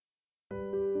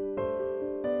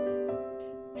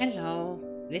Hello,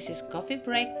 this is Coffee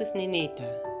Break with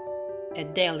Ninita, a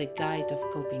daily guide of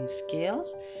coping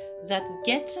skills that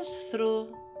gets us through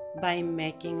by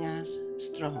making us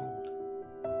strong.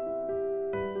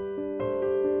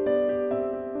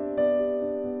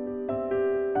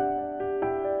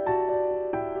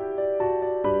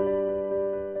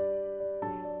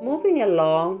 Moving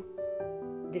along,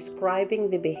 describing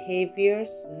the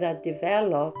behaviors that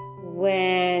develop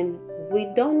when we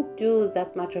don't do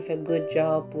that much of a good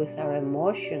job with our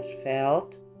emotions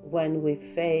felt when we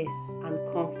face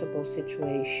uncomfortable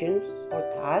situations or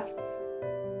tasks.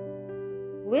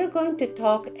 We're going to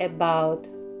talk about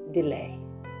delay.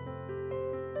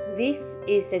 This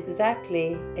is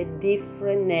exactly a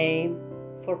different name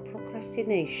for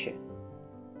procrastination.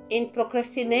 In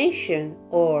procrastination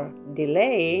or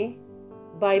delay,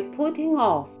 by putting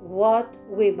off what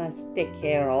we must take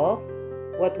care of,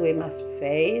 what we must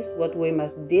face, what we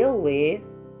must deal with,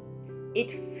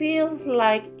 it feels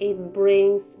like it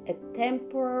brings a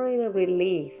temporary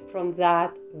relief from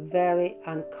that very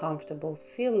uncomfortable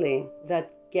feeling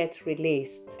that gets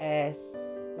released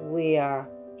as we are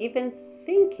even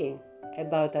thinking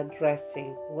about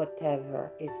addressing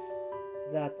whatever is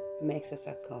that makes us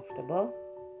uncomfortable.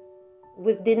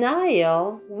 With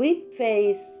denial, we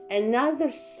face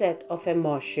another set of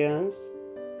emotions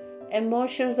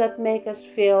that make us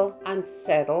feel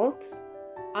unsettled,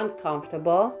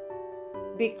 uncomfortable,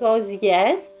 because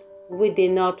yes, we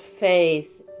did not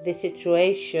face the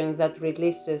situation that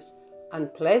releases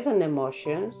unpleasant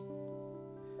emotions,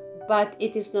 but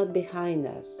it is not behind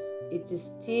us. It is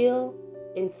still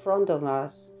in front of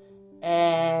us,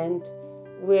 and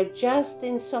we're just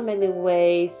in so many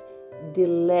ways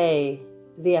delay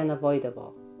the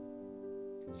unavoidable.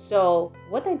 So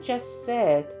what I just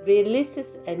said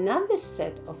releases another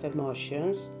set of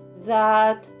emotions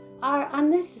that are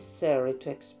unnecessary to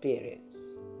experience.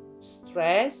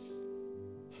 Stress,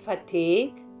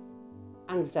 fatigue,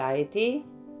 anxiety.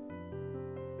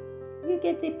 You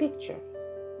get the picture.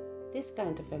 This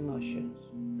kind of emotions.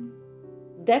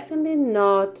 Definitely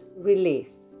not relief.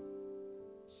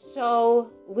 So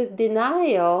with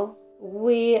denial,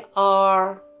 we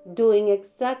are doing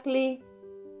exactly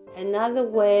another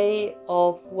way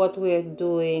of what we're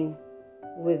doing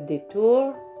with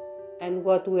detour and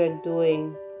what we're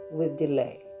doing with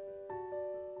delay.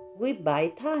 We buy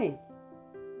time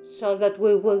so that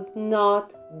we will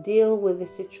not deal with the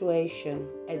situation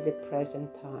at the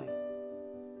present time.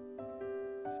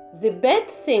 The bad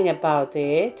thing about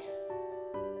it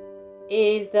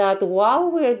is that while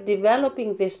we're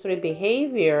developing these three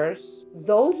behaviors,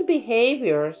 those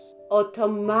behaviors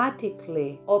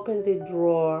automatically open the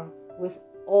drawer with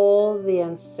all the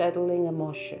unsettling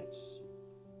emotions.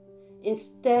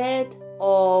 Instead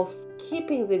of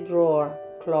keeping the drawer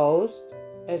closed,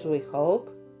 as we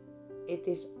hope, it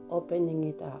is opening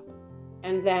it up.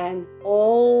 And then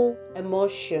all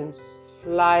emotions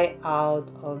fly out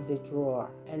of the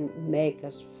drawer and make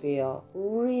us feel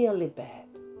really bad.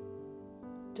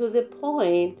 To the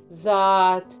point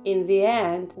that in the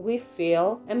end we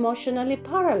feel emotionally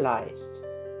paralyzed.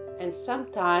 And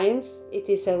sometimes it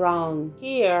is around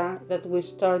here that we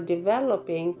start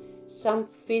developing some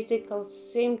physical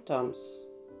symptoms.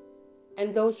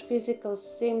 And those physical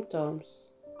symptoms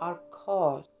are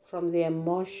caused from the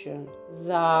emotions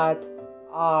that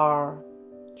are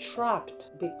trapped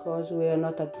because we are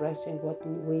not addressing what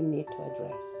we need to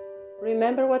address.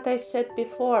 Remember what I said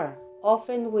before.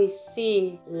 Often we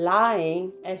see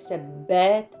lying as a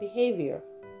bad behavior.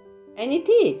 And it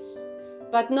is.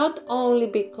 But not only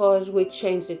because we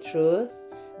change the truth,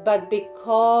 but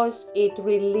because it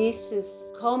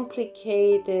releases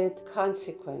complicated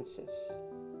consequences,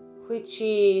 which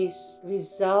is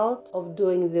result of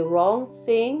doing the wrong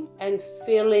thing and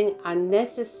feeling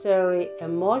unnecessary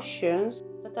emotions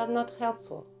that are not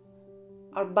helpful,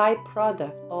 are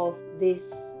byproduct of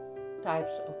these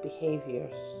types of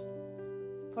behaviors.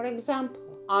 For example,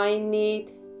 I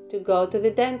need to go to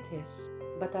the dentist,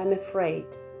 but I'm afraid.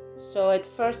 So at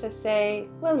first I say,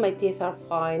 well, my teeth are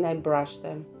fine, I brush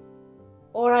them.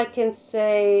 Or I can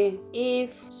say,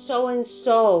 if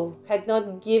so-and-so had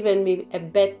not given me a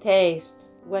bad taste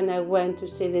when I went to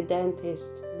see the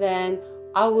dentist, then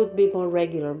I would be more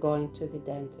regular going to the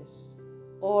dentist.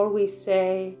 Or we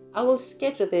say, I will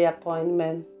schedule the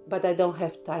appointment, but I don't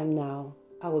have time now.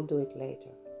 I will do it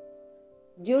later.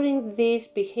 During these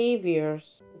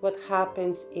behaviors, what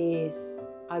happens is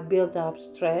I build up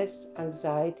stress,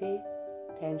 anxiety,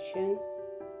 tension.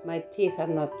 My teeth are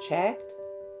not checked.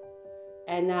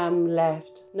 And I'm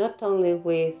left not only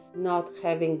with not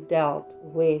having dealt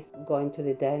with going to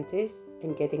the dentist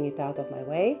and getting it out of my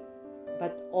way,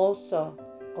 but also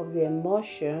of the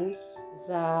emotions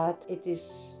that it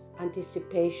is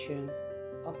anticipation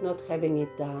of not having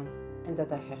it done and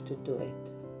that I have to do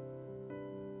it.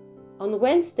 On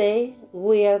Wednesday,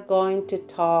 we are going to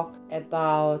talk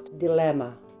about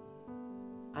dilemma.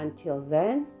 Until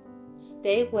then,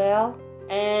 stay well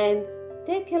and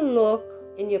take a look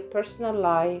in your personal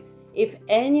life if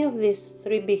any of these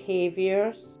three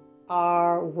behaviors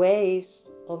are ways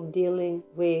of dealing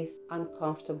with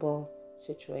uncomfortable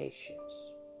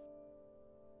situations.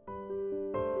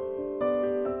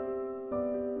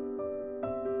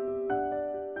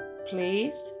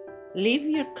 Please leave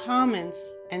your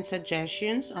comments and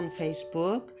suggestions on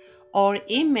Facebook or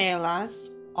email us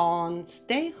on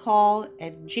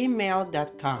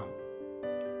stayhall@gmail.com.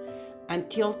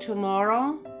 Until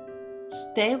tomorrow,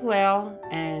 stay well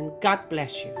and God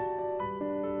bless you.